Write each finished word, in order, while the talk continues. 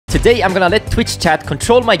Today I'm gonna let Twitch chat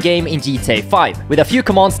control my game in GTA 5. With a few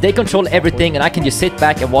commands, they control everything and I can just sit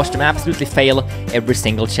back and watch them absolutely fail every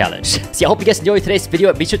single challenge. So I hope you guys enjoyed today's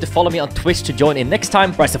video. Be sure to follow me on Twitch to join in next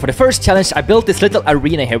time. Right, so for the first challenge, I built this little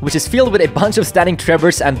arena here, which is filled with a bunch of standing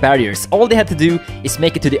Trevors and barriers. All they had to do is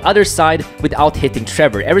make it to the other side without hitting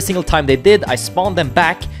Trevor. Every single time they did, I spawned them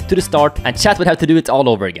back to the start and chat would have to do it all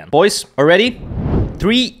over again. Boys, are ready?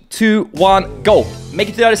 3, 2, 1, go. Make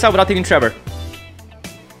it to the other side without hitting Trevor.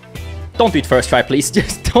 Don't do it first try, please.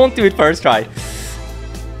 Just don't do it first try.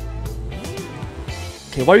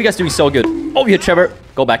 Okay, why are you guys doing so good? Oh, you hit Trevor.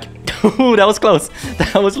 Go back. Ooh, that was close.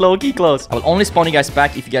 That was low-key close. I will only spawn you guys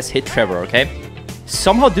back if you guys hit Trevor, okay?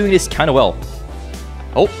 Somehow doing this kind of well.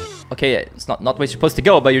 Oh, okay. It's not where you're supposed to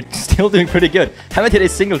go, but you're still doing pretty good. Haven't hit a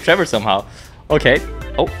single Trevor somehow. Okay.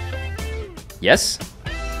 Oh. Yes.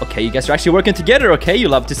 Okay, you guys are actually working together, okay? You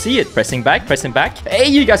love to see it. Pressing back, pressing back. Hey,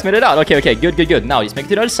 you guys made it out. Okay, okay. Good, good, good. Now, just make it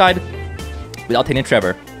to the other side without hitting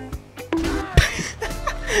Trevor.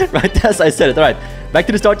 Right, as I said it. All right, back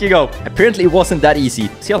to the start you go. Apparently, it wasn't that easy.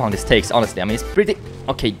 See how long this takes, honestly. I mean, it's pretty...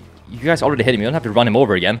 Okay, you guys already hit him. You don't have to run him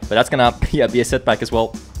over again. But that's gonna be a setback as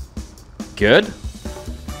well. Good.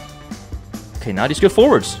 Okay, now just go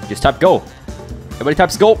forwards. Just tap go. Everybody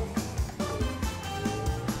taps go.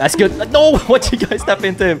 That's good. No, what you guys tap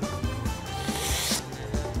into him?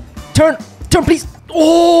 Turn, please.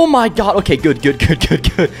 Oh my god. Okay, good, good, good,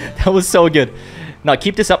 good, good. That was so good. Now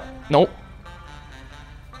keep this up. No.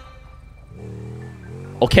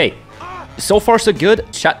 Okay. So far, so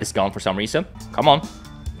good. Chat is gone for some reason. Come on.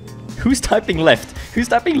 Who's typing left? Who's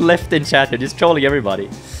typing left in chat here? Just trolling everybody.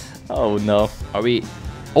 Oh no. Are we...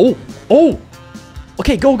 Oh, oh.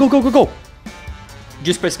 Okay, go, go, go, go, go.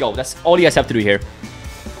 Just press go. That's all you guys have to do here.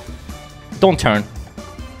 Don't turn.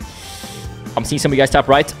 I'm seeing some of you guys tap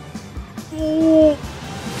right. Ooh.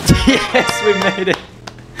 Yes, we made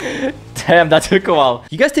it. Damn, that took a while.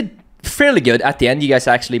 You guys did fairly good at the end. You guys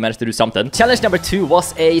actually managed to do something. Challenge number 2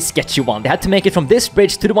 was a sketchy one. They had to make it from this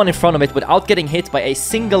bridge to the one in front of it without getting hit by a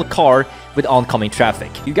single car with oncoming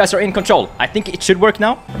traffic. You guys are in control. I think it should work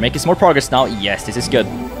now. We're making some more progress now. Yes, this is good.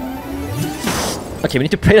 Okay, we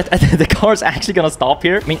need to pray that the car's actually gonna stop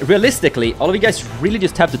here. I mean, realistically, all of you guys really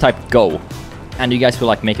just have to type go. And you guys will,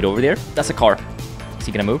 like, make it over there. That's a car. Is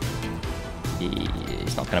he gonna move?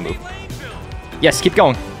 He's not gonna move. Yes, keep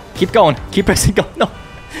going. Keep going. Keep pressing go. No.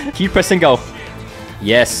 Keep pressing go.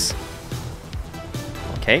 Yes.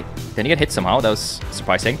 Okay. Then you get hit somehow. That was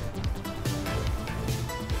surprising.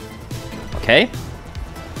 Okay.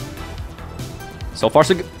 So far,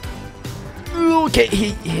 so good. Okay, he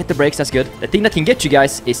hit the brakes, that's good. The thing that can get you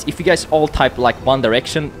guys is if you guys all type like one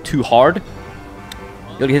direction too hard,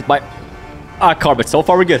 you'll get hit by a car, but so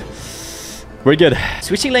far we're good. We're good.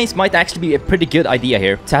 Switching lanes might actually be a pretty good idea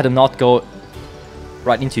here to have them not go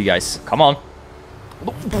right into you guys. Come on.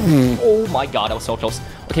 Oh my god, that was so close.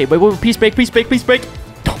 Okay, wait, please brake, please brake, please brake.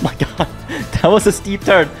 Oh my god, that was a steep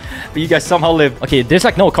turn, but you guys somehow lived. Okay, there's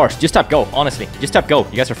like no cars. Just tap go, honestly. Just tap go.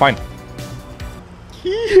 You guys are fine.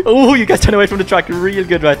 Oh, you guys turn away from the track real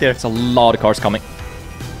good right there. There's a lot of cars coming.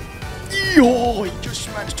 Yo, he just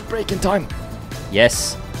managed to brake in time.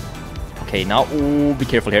 Yes. Okay, now, oh, be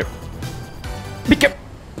careful here. Be careful.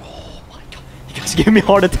 Oh my god, you guys give me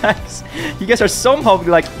heart attacks. You guys are somehow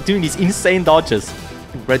like doing these insane dodges.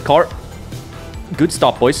 Red car. Good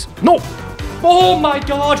stop, boys. No. Oh my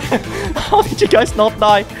god. How did you guys not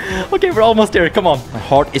die? Okay, we're almost there. Come on. My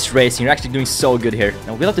heart is racing. You're actually doing so good here.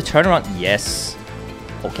 Now we'll have to turn around. Yes.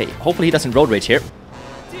 Okay, hopefully he doesn't road rage here.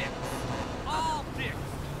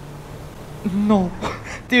 No.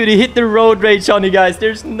 Dude, he hit the road rage on you guys.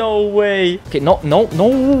 There's no way. Okay, no, no,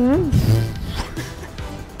 no.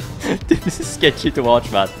 Dude, this is sketchy to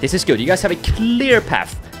watch, man. This is good. You guys have a clear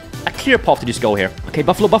path. A clear path to just go here. Okay,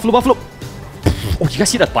 Buffalo, Buffalo, Buffalo. Oh, you guys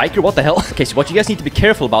see that biker? What the hell? Okay, so what you guys need to be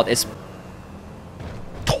careful about is...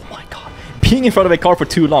 Oh my god. Being in front of a car for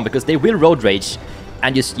too long, because they will road rage.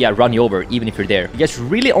 And just, yeah, run you over, even if you're there. You guys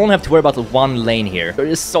really only have to worry about the one lane here. There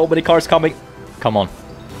is so many cars coming. Come on.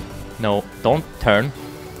 No, don't turn.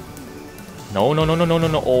 No, no, no, no, no, no,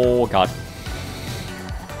 no. Oh, God.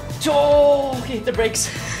 Oh, okay, hit the brakes.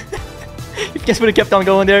 If you guys would have kept on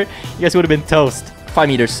going there, you guys would have been toast. 5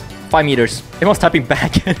 meters. 5 meters. Everyone's tapping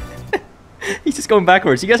back. He's just going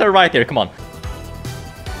backwards. You guys are right there. Come on.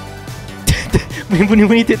 we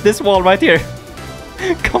need to hit this wall right here.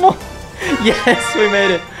 Come on. Yes, we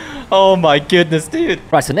made it. Oh my goodness, dude.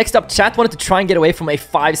 Right, so next up, chat wanted to try and get away from a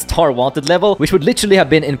 5-star wanted level, which would literally have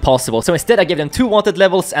been impossible. So instead, I gave them 2 wanted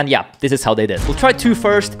levels, and yeah, this is how they did. We'll try 2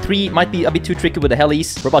 first. 3 might be a bit too tricky with the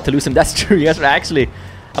helis. We're about to lose them. That's true. You guys are actually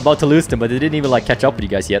about to lose them, but they didn't even like catch up with you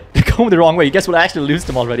guys yet. They're going the wrong way. You guys will actually lose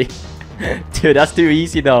them already. Dude, that's too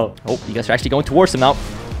easy though. Oh, you guys are actually going towards them now.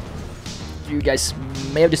 You guys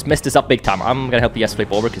may have just messed this up big time. I'm gonna help you guys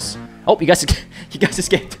flip over because... Oh, you guys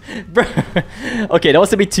escaped. Bro. Okay, that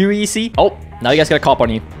was a bit too easy. Oh, now you guys got a cop on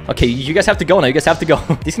you. Okay, you guys have to go now. You guys have to go.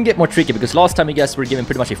 This can get more tricky because last time you guys were given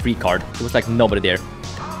pretty much a free card. There was like nobody there.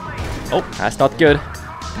 Oh, that's not good.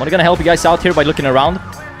 I'm only gonna help you guys out here by looking around.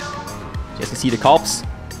 You guys can see the cops.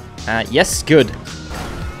 Yes, good.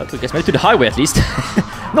 You guys made it to the highway at least.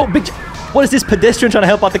 No, big... What is this pedestrian trying to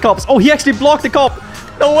help out the cops? Oh, he actually blocked the cop.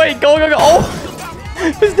 No way, go. Oh,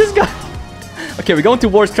 who's this guy? Okay, we're going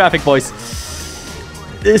towards traffic, boys.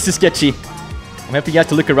 This is sketchy. I'm helping you guys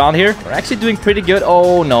to look around here. We're actually doing pretty good.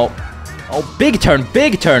 Oh, no. Oh, big turn,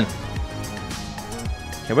 big turn.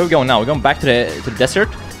 Okay, where are we going now? We're going back to the desert.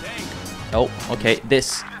 Oh, okay,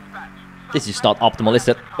 this is just not optimal, is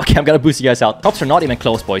it? Okay, I'm gonna boost you guys out. Cops are not even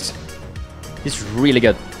close, boys. This is really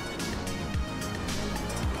good.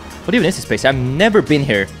 What even is this place? I've never been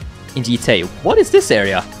here in GTA. What is this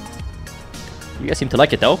area? You guys seem to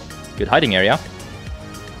like it though. Good hiding area.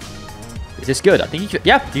 This is good. I think you should...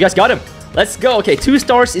 Yeah, you guys got him. Let's go. Okay, 2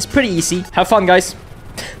 stars is pretty easy. Have fun, guys.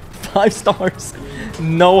 5 stars.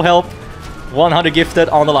 No help. 100 gifted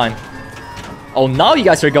on the line. Oh, now you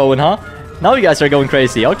guys are going, huh? Now you guys are going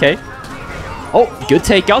crazy. Okay. Oh, good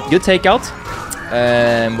takeout. Good takeout.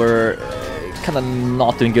 We're kind of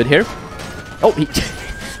not doing good here. Oh,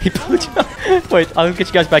 he pulled you out. Wait, I'll get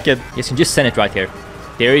you guys back in. Yes, you can just send it right here.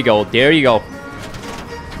 There you go. There you go.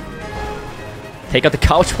 Take out the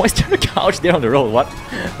couch. Why is there a couch there on the road? What?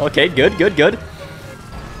 Okay, good.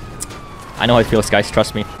 I know how it feels, guys.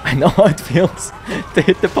 Trust me. I know how it feels to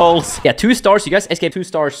hit the poles. Yeah, 2 stars. You guys escaped 2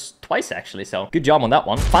 stars twice, actually. So, good job on that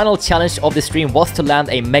one. Final challenge of the stream was to land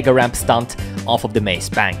a mega ramp stunt off of the maze.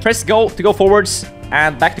 Bang. Press go to go forwards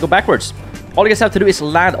and back to go backwards. All you guys have to do is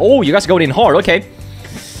land. Oh, you guys are going in hard. Okay.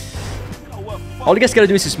 All you guys gotta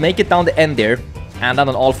do is just make it down the end there and land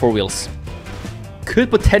on all 4 wheels. Could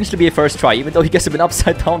potentially be a first try, even though you guys have been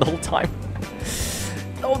upside down the whole time.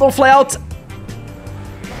 No, don't fly out.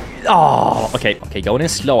 Oh, okay. Okay, going in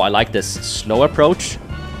slow. I like this. Slow approach.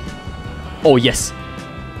 Oh, yes.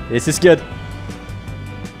 This is good.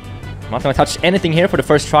 I'm not gonna touch anything here for the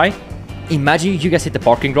first try. Imagine you guys hit the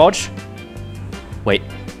parking garage. Wait.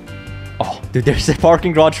 Oh, dude, there's a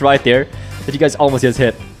parking garage right there that you guys almost just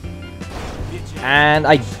hit. And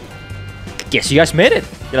I guess you guys made it.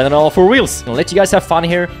 You landed on all 4 wheels. I'll let you guys have fun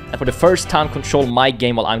here and for the first time control my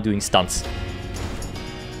game while I'm doing stunts.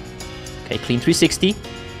 Okay, clean 360.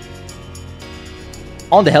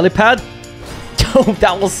 On the helipad. Oh,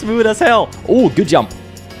 that was smooth as hell. Oh, good jump.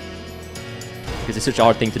 Because it's such a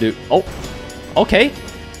hard thing to do. Oh, okay.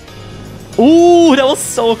 Ooh, that was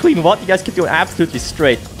so clean. What? You guys kept going absolutely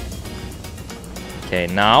straight. Okay,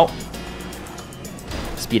 now.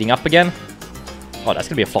 Speeding up again. Oh, that's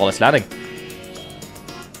gonna be a flawless landing.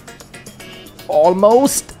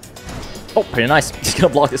 Almost. Oh, pretty nice. Just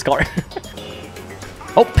gonna block this car.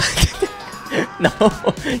 Oh. No,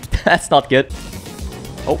 that's not good.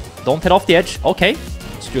 Oh, don't head off the edge. Okay.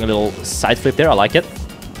 Just doing a little side flip there. I like it.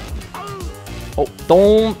 Oh,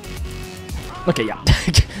 don't. Okay, yeah.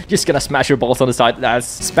 Just gonna smash your balls on the side.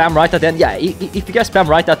 That's spam right at the end. Yeah, if you guys spam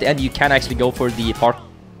right at the end, you can actually go for the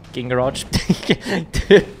parking garage.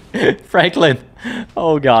 Franklin.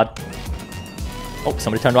 Oh, God. Oh,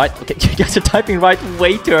 somebody turned right. Okay, you guys are typing right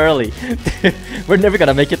way too early. We're never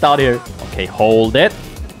gonna make it out here. Okay, hold it.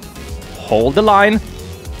 Hold the line.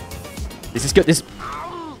 This is good. This...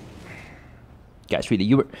 Guys, really,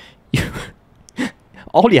 you were...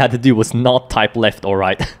 All you had to do was not type left or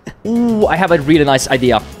right. Ooh, I have a really nice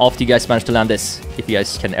idea after you guys manage to land this. If you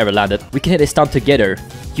guys can ever land it. We can hit a stunt together.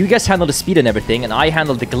 You guys handle the speed and everything, and I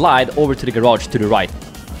handle the glide over to the garage to the right.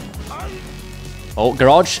 Oh,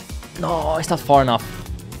 garage. No, it's not far enough.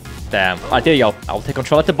 Damn. Alright, there you go. I'll take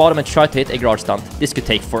control at the bottom and try to hit a garage stunt. This could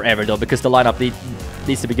take forever, though, because the lineup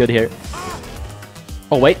needs to be good here.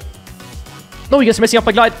 Oh, wait. No, you guys are messing up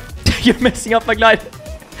my glide. You're messing up my glide.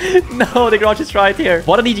 No, the garage is right here.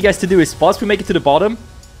 What I need you guys to do is, once we make it to the bottom,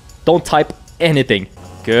 don't type anything.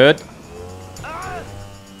 Good.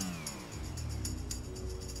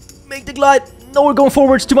 Make the glide. No, we're going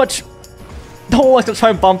forwards too much. No, I still try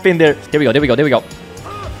and bump in there. There we go, there we go, there we go.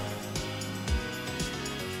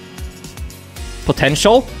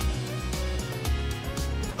 Potential.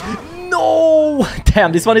 No!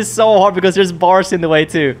 Damn, this one is so hard because there's bars in the way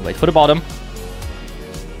too. Wait for the bottom.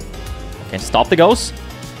 Okay, stop the ghost.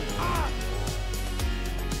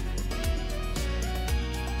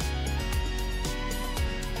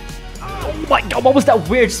 my god, what was that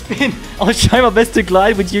weird spin? I was trying my best to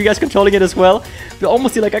glide with you guys controlling it as well. We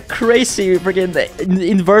almost did like a crazy freaking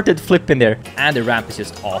inverted flip in there. And the ramp is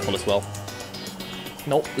just awful as well.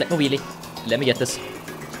 No, let me wheelie. Let me get this.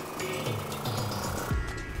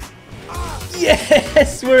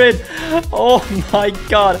 Yes, we're in. Oh my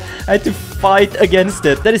god, I had to fight against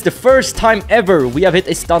it. That is the first time ever we have hit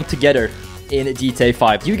a stunt together in GTA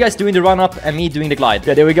 5. You guys doing the run up and me doing the glide.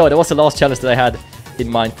 Yeah, there we go. That was the last challenge that I had in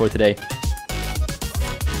mind for today.